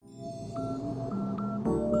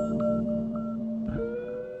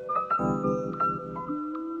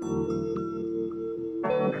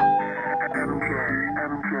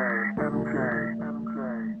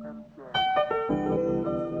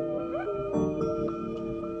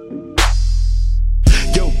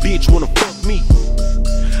bitch wanna fuck me.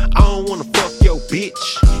 I don't wanna fuck your bitch.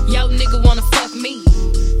 Yo nigga wanna fuck me.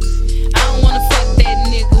 I don't wanna fuck that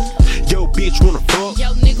nigga. Yo bitch wanna fuck.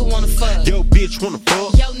 Yo nigga wanna fuck. Yo bitch wanna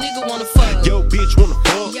fuck. Yo nigga wanna fuck. Yo bitch wanna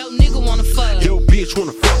fuck. Yo nigga wanna fuck. Yo bitch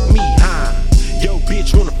wanna fuck me, huh? Yo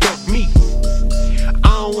bitch wanna fuck me. I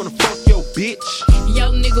don't wanna fuck your bitch.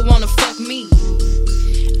 Yo nigga wanna fuck me.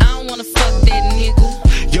 I don't wanna fuck that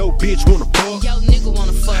nigga. Yo bitch wanna fuck. Yo nigga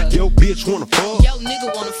wanna fuck. Yo bitch wanna fuck. Yo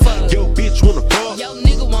nigga wanna fuck. Yo bitch wanna fuck. Yo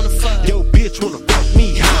nigga wanna fuck. Yo bitch wanna fuck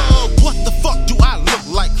me, huh? What the fuck do I look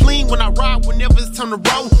like? Clean when I ride whenever it's time to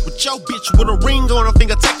roll. With your bitch with a ring on her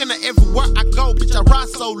finger, taking her everywhere I go. Bitch, I ride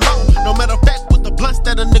so low. No matter of fact, with the blunts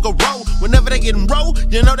that a nigga roll. Whenever they getting roll,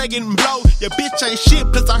 you know they getting blow. Your bitch ain't shit,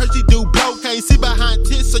 plus I heard she do blow. Can't see behind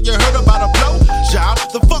tits, so you heard about a blow job.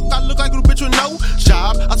 The fuck I look like a bitch with no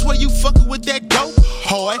job. I swear you fucking with that dope,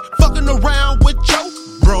 hoy. Fucking around with Joe,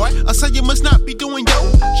 bro. I say you must not be doing yo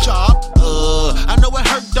job. I know it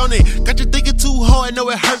hurt, don't it? Got you thinking too hard, know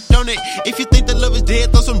it hurt, don't it? If you think that love is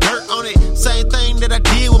dead, throw some dirt on it. Same thing that I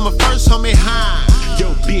did with my first homie, huh?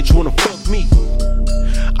 Yo bitch wanna fuck me.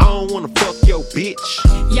 I don't wanna fuck your bitch.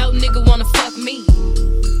 Yo nigga wanna fuck me.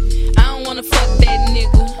 I don't wanna fuck that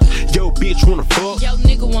nigga. Yo bitch wanna fuck. Yo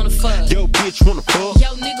nigga wanna fuck. Yo bitch wanna fuck. Yo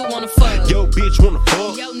nigga wanna fuck. Yo bitch wanna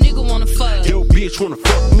fuck. Yo nigga wanna fuck. Yo bitch wanna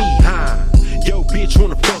fuck me, huh? Yo bitch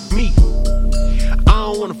wanna fuck me. I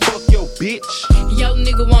don't wanna fuck your bitch. Yo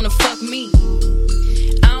nigga wanna fuck me.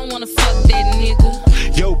 I don't wanna fuck that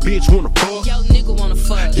nigga. Yo bitch wanna fuck. Yo nigga wanna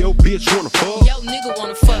fuck. Yo bitch wanna fuck. Yo nigga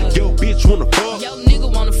wanna fuck. Yo bitch wanna fuck. Yo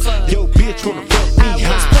nigga wanna fuck. Yo bitch wanna fuck me, I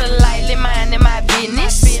was huh? politely minding my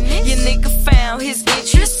business. Your nigga found his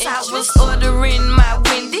interest. I was ordering my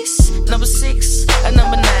Wendy's, number 6 or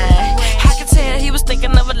number 9. I could tell he was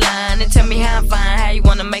thinking of a line and tell me how I'm fine, how you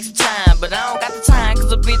wanna make some time. But I don't got the time,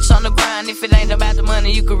 cause a bitch on the grind. If it ain't about the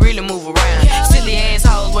money, you could really move around. Silly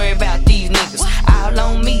assholes worry about these niggas. All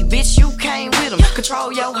on me, bitch, you came with them.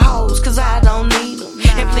 Control your hoes, cause I don't need them.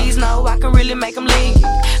 And please know I can really make them leave.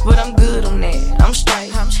 But I'm good on that, I'm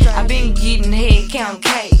straight. I been getting head, count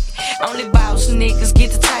cake. Only boss niggas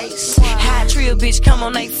get the taste. High trill bitch come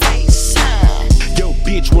on they face. Yo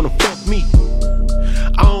bitch wanna fuck me.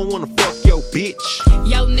 I don't wanna fuck your bitch.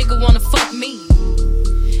 Yo nigga wanna fuck me.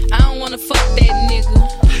 I don't wanna fuck that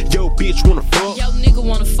nigga. Yo bitch wanna fuck. Yo nigga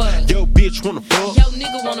wanna fuck. Yo bitch wanna fuck. Yo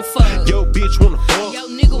nigga wanna fuck. Yo bitch wanna fuck. Yo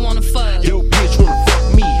nigga wanna fuck. Yo bitch wanna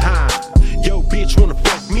fuck me, huh? Yo bitch wanna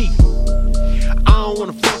fuck me. I don't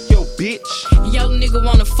wanna fuck your bitch. Yo nigga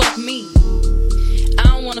wanna fuck me. I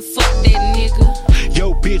don't wanna fuck that nigga.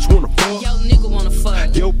 Yo bitch wanna fuck. Yo nigga wanna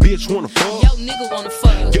fuck. Yo bitch wanna fuck.